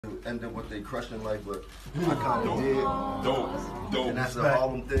end up with their crush in life, but I kind of did. Dope. And that's a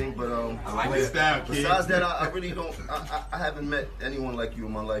Harlem thing, but I like this style, kid. Besides that, I really don't. I haven't met anyone like you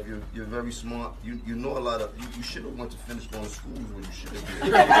in my life. You're very smart. You know a lot of. You should have went to finish going to schools when you should have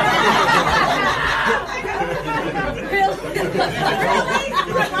did.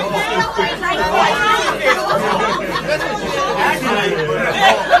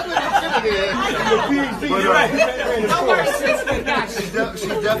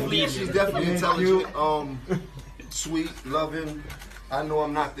 She's definitely intelligent, sweet, loving. I know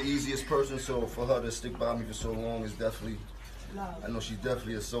I'm not the easiest person, so for her to stick by me for so long is definitely. I know she's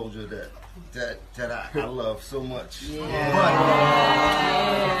definitely a soldier that I love so much. Yeah. But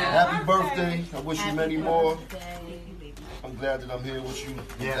happy birthday! I wish you many more. I'm glad that I'm here with you.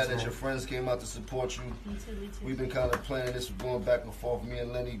 I'm glad that your friends came out to support you. We've been kind of planning this, going back and forth. Me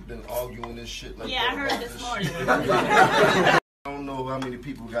and Lenny been arguing this shit. Like I heard this morning. I don't know how many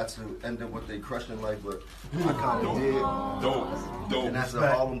people got to end up with their crush in life, but I kind of did. Dope. And that's a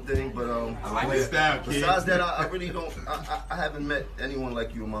Harlem thing, but I like this style, kid. Besides that, I really don't. I haven't met anyone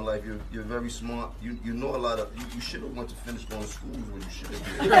like you in my life. You're very smart. You know a lot of. You should have went to finish going to schools when you should have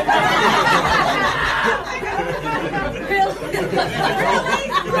did.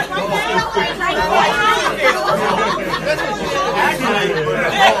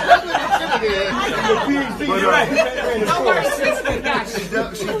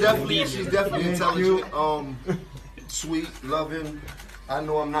 She's definitely intelligent, sweet, loving. I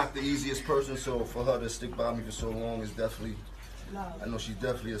know I'm not the easiest person, so for her to stick by me for so long is definitely. I know she's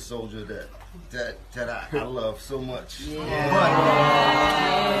definitely a soldier that I love so much. Yeah. But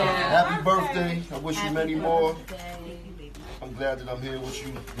happy birthday! I wish you many more. I'm glad that I'm here with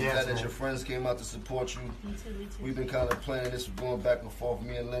you. I'm glad that your friends came out to support you. We've been kind of planning this, going back and forth.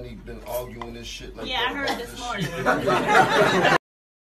 Me and Lenny been arguing this shit. Like I heard this morning.